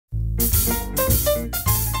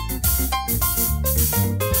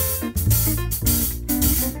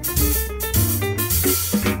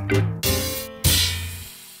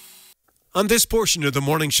On this portion of the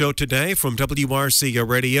morning show today from WRCO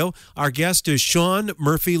Radio, our guest is Shaun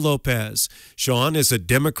Murphy-Lopez. Shaun is a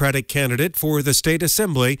Democratic candidate for the State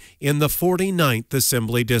Assembly in the 49th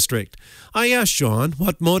Assembly District. I asked Shaun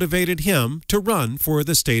what motivated him to run for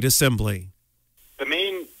the State Assembly. The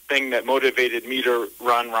main thing that motivated me to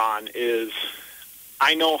run, Ron, is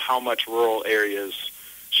I know how much rural areas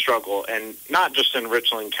struggle, and not just in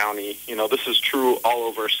Richland County. You know, this is true all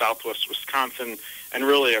over southwest Wisconsin and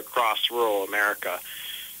really across rural America.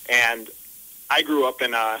 And I grew up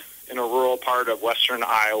in a rural part of western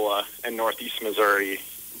Iowa and northeast Missouri,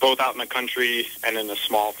 both out in the country and in a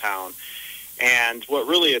small town. And what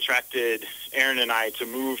really attracted Aaron and I to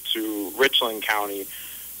move to Richland County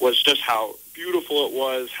was just how beautiful it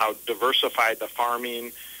was, how diversified the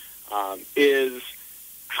farming is,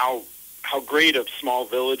 how great of small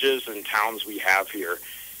villages and towns we have here.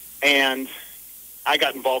 And I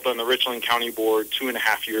got involved on the Richland County Board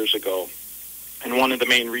 2.5 years ago. And one of the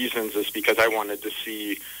main reasons is because I wanted to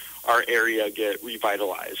see our area get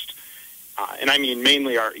revitalized. And I mean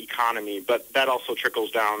mainly our economy, but that also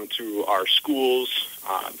trickles down to our schools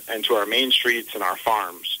and to our main streets and our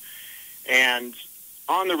farms. And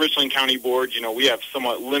on the Richland County Board, you know, we have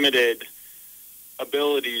somewhat limited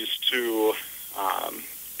abilities to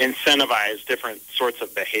incentivize different sorts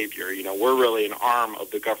of behavior. You know, we're really an arm of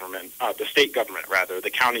the government, the state government rather, the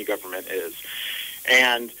county government is.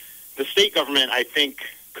 And the state government, I think,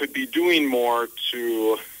 could be doing more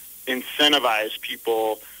to incentivize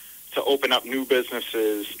people to open up new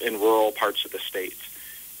businesses in rural parts of the state.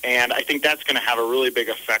 And I think that's going to have a really big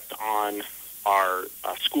effect on our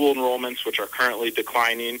school enrollments, which are currently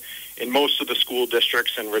declining in most of the school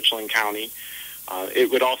districts in Richland County.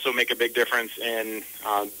 It would also make a big difference in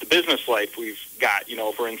the business life we've got. You know,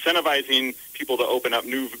 if we're incentivizing people to open up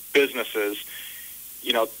new businesses,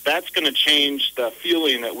 you know, that's going to change the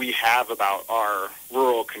feeling that we have about our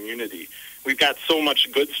rural community. We've got so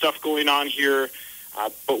much good stuff going on here,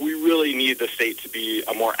 but we really need the state to be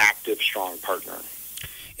a more active, strong partner.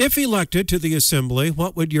 If elected to the Assembly,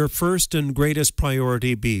 what would your first and greatest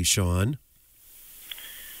priority be, Shaun?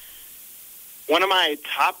 One of my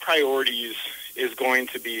top priorities is going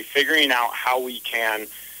to be figuring out how we can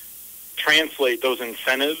translate those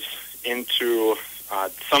incentives into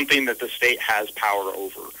something that the state has power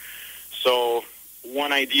over. So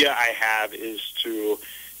one idea I have is to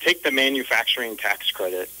take the manufacturing tax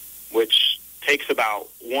credit, which takes about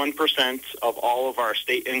 1% of all of our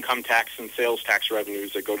state income tax and sales tax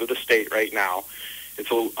revenues that go to the state right now. It's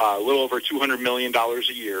a little over $200 million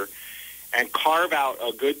a year, and carve out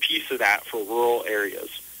a good piece of that for rural areas.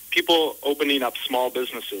 People opening up small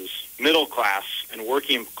businesses, middle class and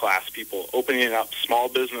working class people opening up small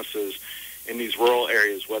businesses in these rural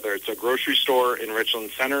areas, whether it's a grocery store in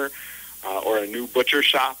Richland Center or a new butcher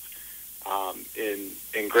shop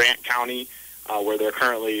in Grant County where there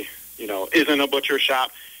currently, you know, isn't a butcher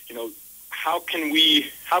shop. You know, how can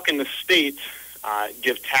the state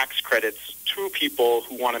give tax credits to people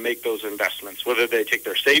who want to make those investments, whether they take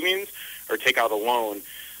their savings or take out a loan?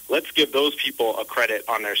 Let's give those people a credit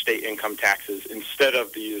on their state income taxes instead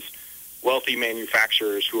of these wealthy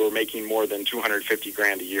manufacturers who are making more than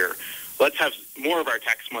 $250,000 a year. Let's have more of our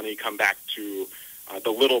tax money come back to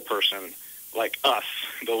the little person like us,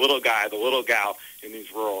 the little guy, the little gal in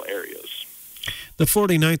these rural areas. The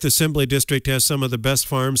 49th Assembly District has some of the best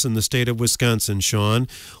farms in the state of Wisconsin, Shaun.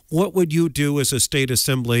 What would you do as a state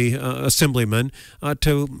assemblyman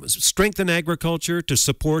to strengthen agriculture, to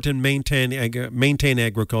support and maintain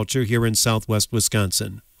agriculture here in southwest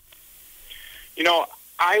Wisconsin? You know,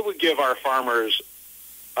 I would give our farmers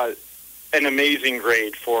an amazing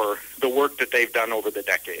grade for the work that they've done over the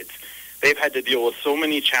decades. They've had to deal with so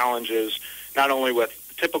many challenges, not only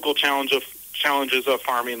with typical challenges of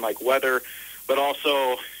farming like weather, but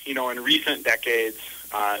also, you know, in recent decades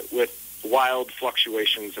with wild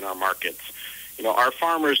fluctuations in our markets. You know, our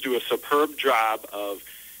farmers do a superb job of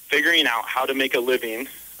figuring out how to make a living.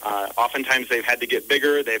 Oftentimes they've had to get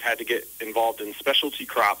bigger. They've had to get involved in specialty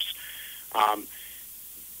crops.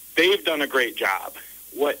 They've done a great job.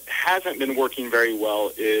 What hasn't been working very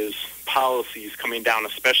well is policies coming down,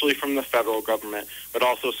 especially from the federal government, but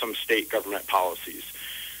also some state government policies.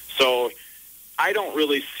 So I don't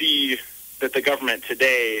really see that the government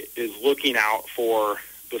today is looking out for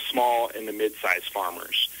the small and the mid-sized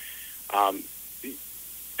farmers.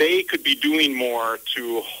 They could be doing more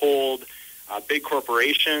to hold big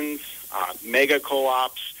corporations, mega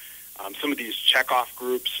co-ops, some of these checkoff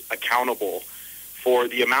groups accountable for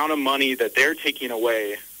the amount of money that they're taking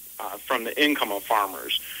away from the income of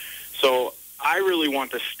farmers. So I really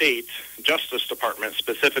want the state Justice Department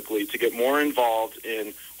specifically to get more involved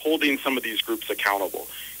in holding some of these groups accountable.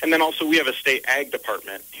 And then also we have a state ag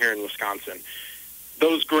department here in Wisconsin.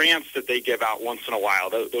 Those grants that they give out once in a while,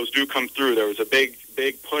 those do come through. There was a big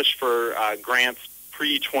push for grants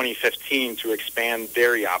pre-2015 to expand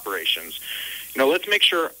dairy operations. Let's make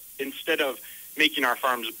sure instead of making our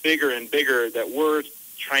farms bigger and bigger that we're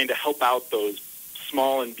trying to help out those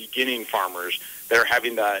small and beginning farmers that are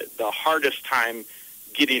having the hardest time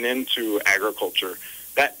getting into agriculture.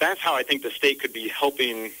 That's how I think the state could be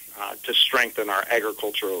helping to strengthen our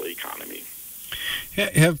agricultural economy.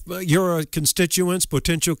 Have your constituents,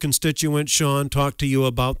 potential constituents, Shaun, talked to you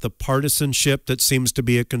about the partisanship that seems to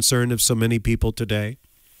be a concern of so many people today?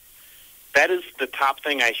 That is the top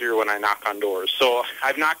thing I hear when I knock on doors. So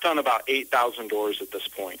I've knocked on about 8,000 doors at this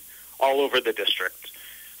point, all over the district.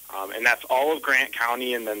 And that's all of Grant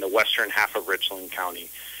County and then the western half of Richland County.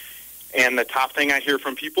 And the top thing I hear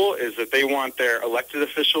from people is that they want their elected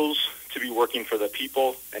officials to be working for the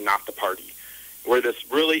people and not the party. We're this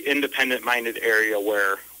really independent-minded area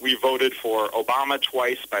where we voted for Obama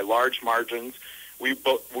twice by large margins. We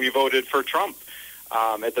voted for Trump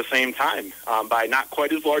at the same time by not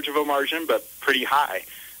quite as large of a margin, but pretty high.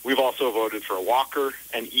 We've also voted for Walker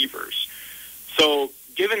and Evers. So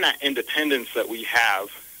given that independence that we have,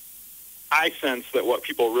 I sense that what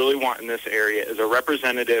people really want in this area is a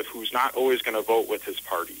representative who's not always going to vote with his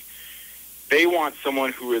party. They want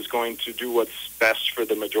someone who is going to do what's best for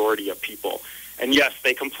the majority of people. And yes,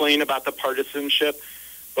 they complain about the partisanship,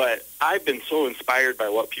 but I've been so inspired by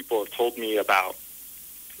what people have told me about,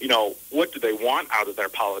 what do they want out of their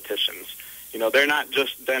politicians? They're not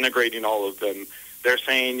just denigrating all of them. They're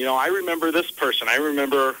saying, I remember this person. I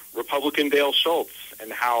remember Republican Dale Schultz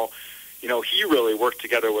and how, he really worked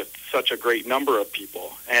together with such a great number of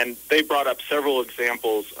people. And they brought up several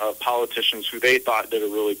examples of politicians who they thought did a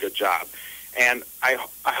really good job. And I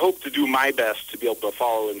hope to do my best to be able to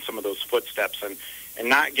follow in some of those footsteps and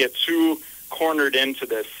not get too cornered into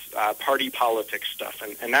this party politics stuff.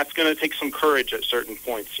 And that's going to take some courage at certain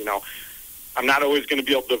points. I'm not always going to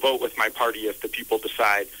be able to vote with my party if the people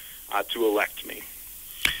decide to elect me.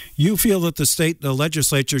 You feel that the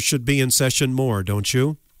legislature should be in session more, don't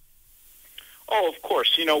you? Oh, of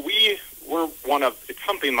course. We're one of, it's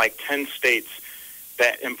something like 10 states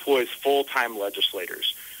that employs full-time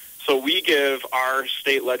legislators. So we give our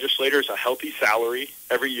state legislators a healthy salary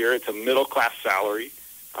every year. It's a middle-class salary.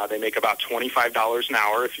 They make about $25 an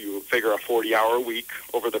hour if you figure a 40-hour week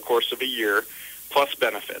over the course of a year, plus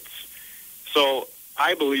benefits. So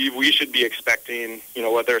I believe we should be expecting,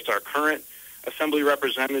 whether it's our current assembly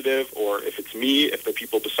representative or if it's me, if the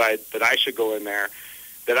people decide that I should go in there,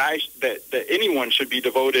 that anyone should be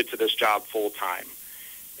devoted to this job full-time.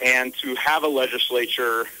 And to have a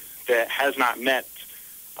legislature that has not met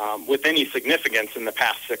with any significance in the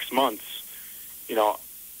past 6 months,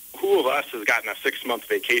 who of us has gotten a 6-month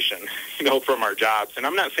vacation, from our jobs? And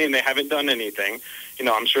I'm not saying they haven't done anything.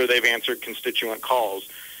 I'm sure they've answered constituent calls.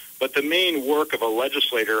 But the main work of a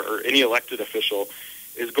legislator or any elected official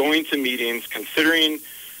is going to meetings, considering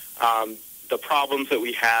the problems that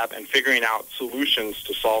we have and figuring out solutions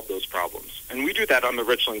to solve those problems. And we do that on the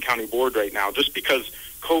Richland County Board right now. Just because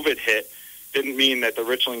COVID hit didn't mean that the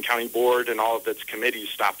Richland County Board and all of its committees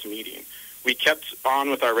stopped meeting. We kept on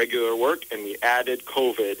with our regular work, and we added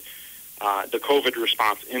the COVID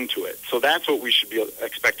response into it. So that's what we should be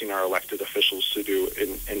expecting our elected officials to do,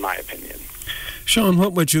 in my opinion. Shaun,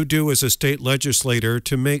 what would you do as a state legislator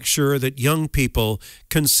to make sure that young people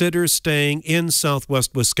consider staying in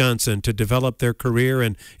Southwest Wisconsin to develop their career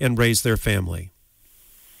and raise their family?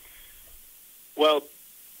 Well,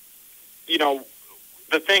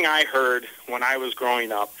 the thing I heard when I was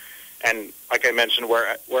growing up, and like I mentioned,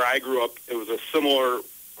 where I grew up, it was a similar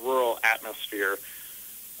rural atmosphere,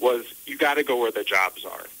 was you got to go where the jobs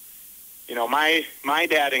are. My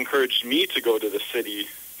dad encouraged me to go to the city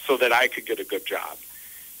so that I could get a good job.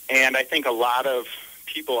 And I think a lot of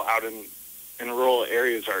people out in rural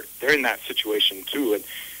areas they're in that situation too. And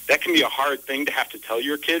that can be a hard thing to have to tell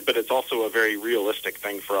your kid, but it's also a very realistic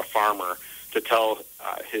thing for a farmer to tell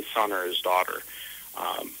his son or his daughter.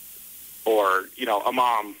 Or, a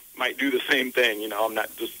mom might do the same thing. I'm not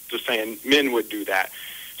just saying men would do that.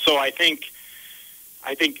 So I think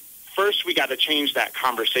first we got to change that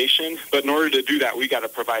conversation, but in order to do that, we got to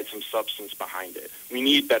provide some substance behind it. We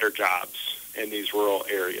need better jobs in these rural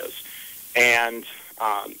areas. And,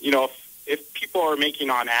 if people are making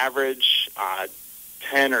on average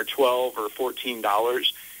 $10 or $12 or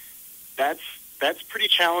 $14, that's that's pretty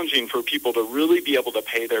challenging for people to really be able to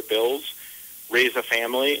pay their bills, raise a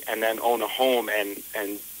family, and then own a home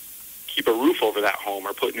and keep a roof over that home,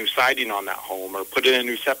 or put new siding on that home, or put in a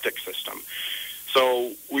new septic system.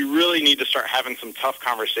 So we really need to start having some tough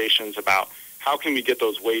conversations about how can we get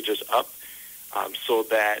those wages up, so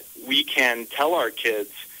that we can tell our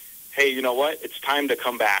kids, hey, you know what, it's time to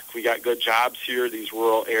come back. We got good jobs here, these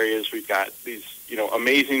rural areas. We've got these,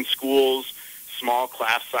 amazing schools, small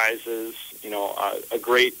class sizes, a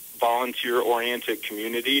great volunteer-oriented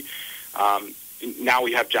community. Now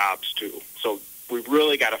we have jobs, too. So we've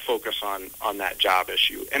really got to focus on that job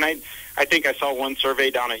issue. And I think I saw one survey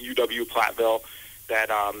down at UW-Platteville that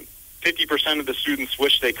 50% of the students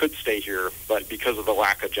wish they could stay here, but because of the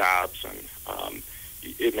lack of jobs, and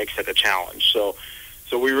it makes it a challenge. So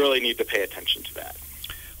we really need to pay attention to that.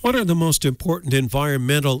 What are the most important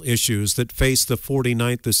environmental issues that face the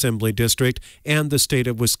 49th Assembly District and the state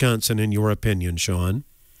of Wisconsin, in your opinion, Shaun?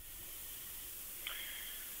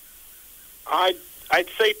 I'd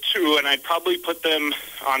say two, and I'd probably put them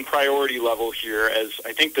on priority level here, as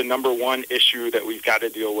I think the number one issue that we've got to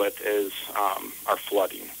deal with is our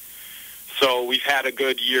flooding. So we've had a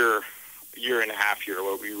good year and a half here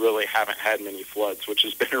where we really haven't had many floods, which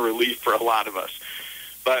has been a relief for a lot of us.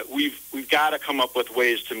 But we've got to come up with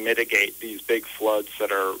ways to mitigate these big floods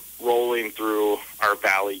that are rolling through our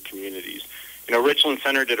valley communities. Richland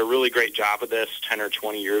Center did a really great job of this 10 or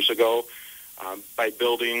 20 years ago by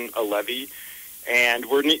building a levee. And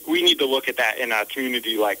we need to look at that in a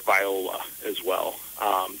community like Viola as well.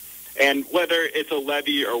 And whether it's a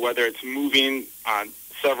levee or whether it's moving on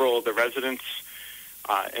several of the residents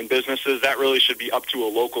and businesses, that really should be up to a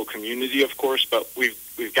local community, of course, but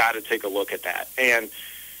we've got to take a look at that. And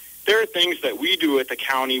there are things that we do at the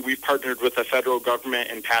county. We've partnered with the federal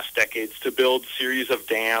government in past decades to build series of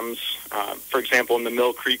dams. For example, in the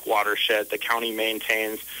Mill Creek watershed, the county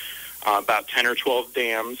maintains about 10 or 12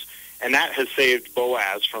 dams, and that has saved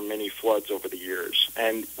Boaz from many floods over the years.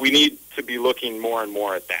 And we need to be looking more and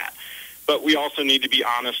more at that. But we also need to be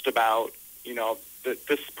honest about, that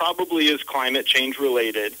this probably is climate change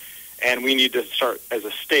related, and we need to start as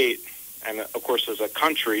a state and, of course, as a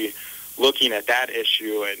country looking at that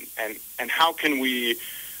issue and how can we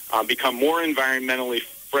become more environmentally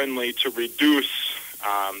friendly to reduce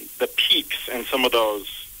the peaks and some of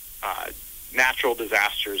those natural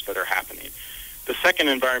disasters that are happening. The second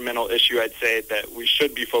environmental issue I'd say that we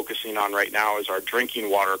should be focusing on right now is our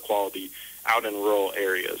drinking water quality out in rural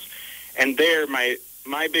areas. And there, my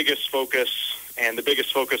biggest focus and the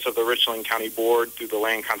biggest focus of the Richland County Board through the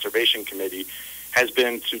Land Conservation Committee has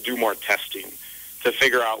been to do more testing to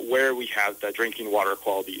figure out where we have the drinking water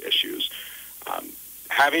quality issues.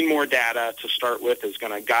 Having more data to start with is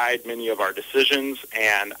going to guide many of our decisions,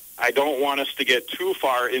 and I don't want us to get too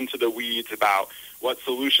far into the weeds about what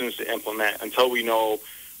solutions to implement until we know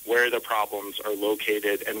where the problems are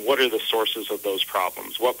located and what are the sources of those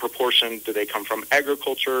problems. What proportion do they come from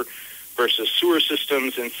agriculture versus sewer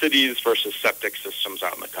systems in cities versus septic systems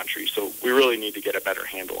out in the country? So we really need to get a better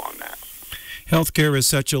handle on that. Healthcare is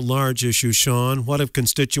such a large issue, Shaun. What have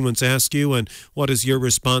constituents asked you, and what has your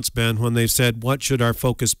response been when they've said, what should our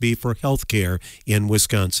focus be for healthcare in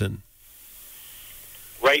Wisconsin?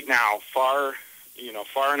 Right now, far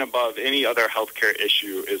and above any other healthcare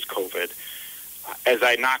issue is COVID. As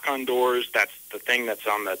I knock on doors, that's the thing that's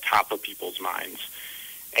on the top of people's minds.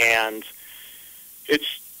 And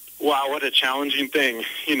wow, what a challenging thing,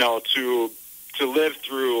 to live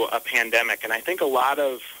through a pandemic. And I think a lot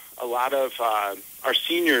of our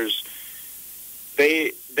seniors,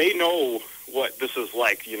 they know what this is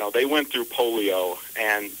like. They went through polio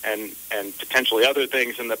and potentially other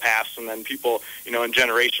things in the past, and then people, in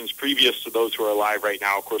generations previous to those who are alive right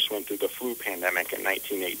now, of course, went through the flu pandemic in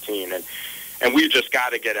 1918. And we've just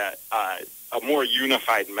got to get a more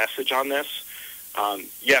unified message on this.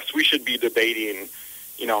 Yes, we should be debating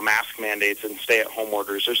mask mandates and stay-at-home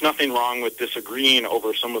orders. There's nothing wrong with disagreeing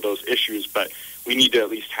over some of those issues, but we need to at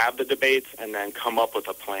least have the debates and then come up with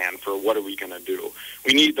a plan for what are we going to do.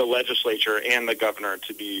 We need the legislature and the governor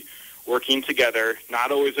to be working together,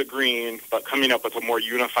 not always agreeing, but coming up with a more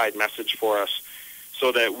unified message for us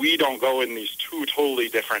so that we don't go in these two totally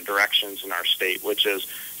different directions in our state, which is,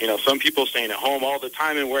 some people staying at home all the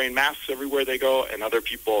time and wearing masks everywhere they go, and other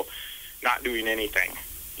people not doing anything.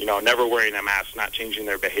 Never wearing a mask, not changing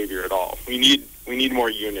their behavior at all. We need more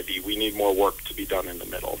unity. We need more work to be done in the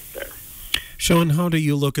middle there. Shaun, how do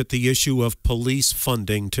you look at the issue of police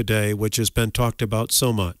funding today, which has been talked about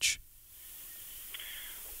so much?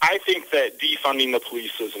 I think that defunding the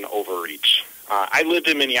police is an overreach. I lived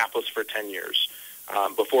in Minneapolis for 10 years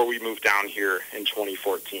before we moved down here in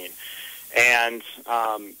 2014. And,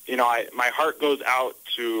 my heart goes out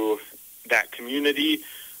to that community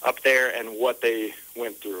up there and what they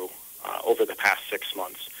went through over the past 6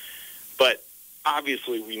 months. But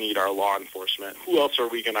obviously we need our law enforcement. Who else are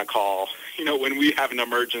we going to call, when we have an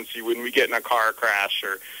emergency, when we get in a car crash,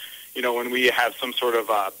 or, when we have some sort of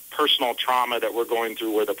personal trauma that we're going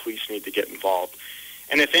through where the police need to get involved.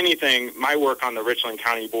 And if anything, my work on the Richland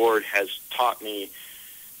County Board has taught me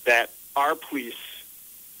that our police,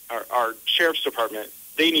 our sheriff's department,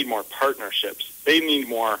 they need more partnerships. They need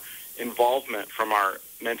more involvement from our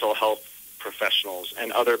mental health professionals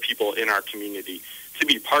and other people in our community to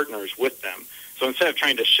be partners with them. So instead of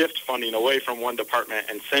trying to shift funding away from one department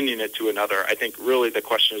and sending it to another, I think really the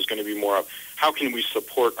question is going to be more of how can we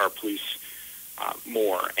support our police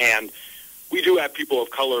more. And we do have people of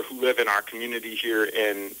color who live in our community here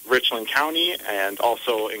in Richland County and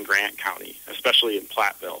also in Grant County, especially in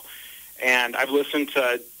Platteville. And I've listened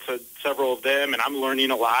to several of them, and I'm learning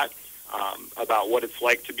a lot about what it's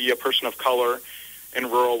like to be a person of color in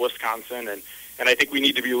rural Wisconsin. And I think we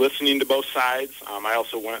need to be listening to both sides. I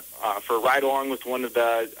also went for a ride along with one of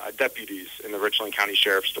the deputies in the Richland County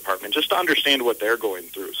Sheriff's Department just to understand what they're going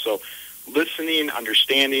through. So listening,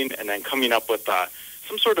 understanding, and then coming up with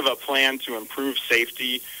some sort of a plan to improve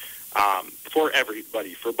safety for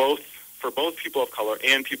everybody, for both people of color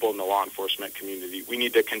and people in the law enforcement community. We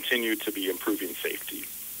need to continue to be improving safety.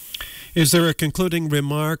 Is there a concluding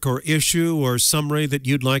remark or issue or summary that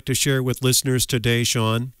you'd like to share with listeners today,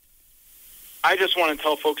 Shaun? I just want to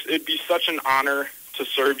tell folks it'd be such an honor to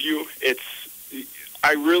serve you.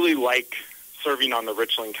 I really like serving on the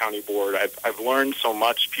Richland County Board. I've learned so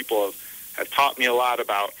much. People have taught me a lot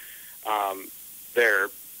about their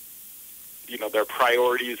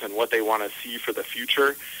priorities and what they want to see for the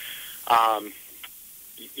future.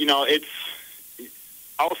 It's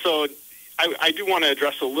also, I do want to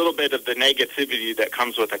address a little bit of the negativity that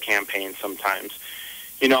comes with a campaign sometimes.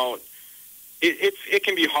 It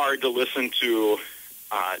can be hard to listen to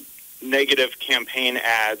negative campaign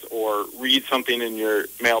ads or read something in your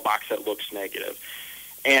mailbox that looks negative.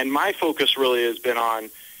 And my focus really has been on,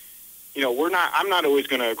 I'm not always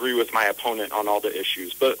going to agree with my opponent on all the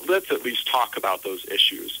issues, but let's at least talk about those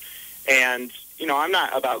issues. And, I'm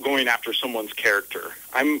not about going after someone's character.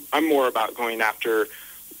 I'm more about going after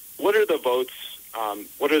what are the votes,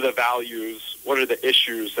 what are the values, what are the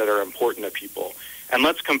issues that are important to people. And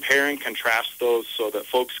let's compare and contrast those so that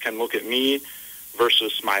folks can look at me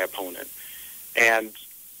versus my opponent. And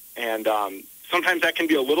sometimes that can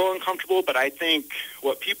be a little uncomfortable, but I think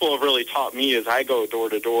what people have really taught me as I go door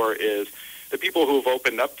to door is the people who have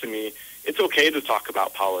opened up to me, it's okay to talk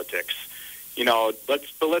about politics.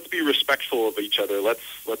 Let's be respectful of each other. Let's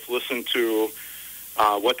listen to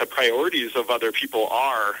what the priorities of other people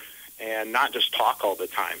are and not just talk all the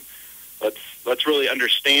time. Let's really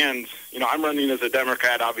understand, I'm running as a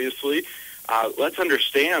Democrat, obviously. Let's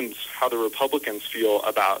understand how the Republicans feel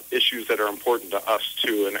about issues that are important to us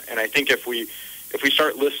too. And I think if we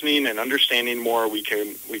start listening and understanding more, we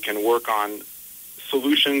can work on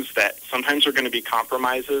solutions that sometimes are going to be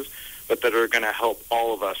compromises, but that are going to help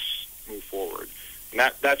all of us move forward.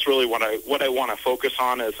 And that's really what I want to focus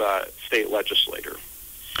on as a state legislator.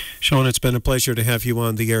 Shaun, it's been a pleasure to have you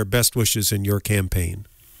on the air. Best wishes in your campaign.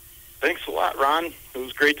 Thanks a lot, Ron. It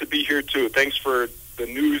was great to be here, too. Thanks for the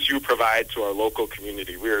news you provide to our local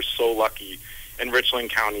community. We are so lucky in Richland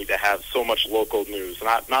County to have so much local news.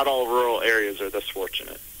 Not all rural areas are this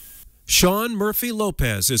fortunate. Shaun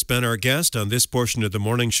Murphy-Lopez has been our guest on this portion of the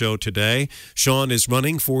morning show today. Shaun is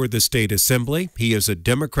running for the state assembly. He is a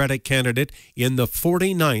Democratic candidate in the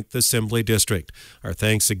 49th Assembly District. Our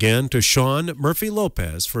thanks again to Shaun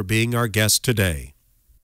Murphy-Lopez for being our guest today.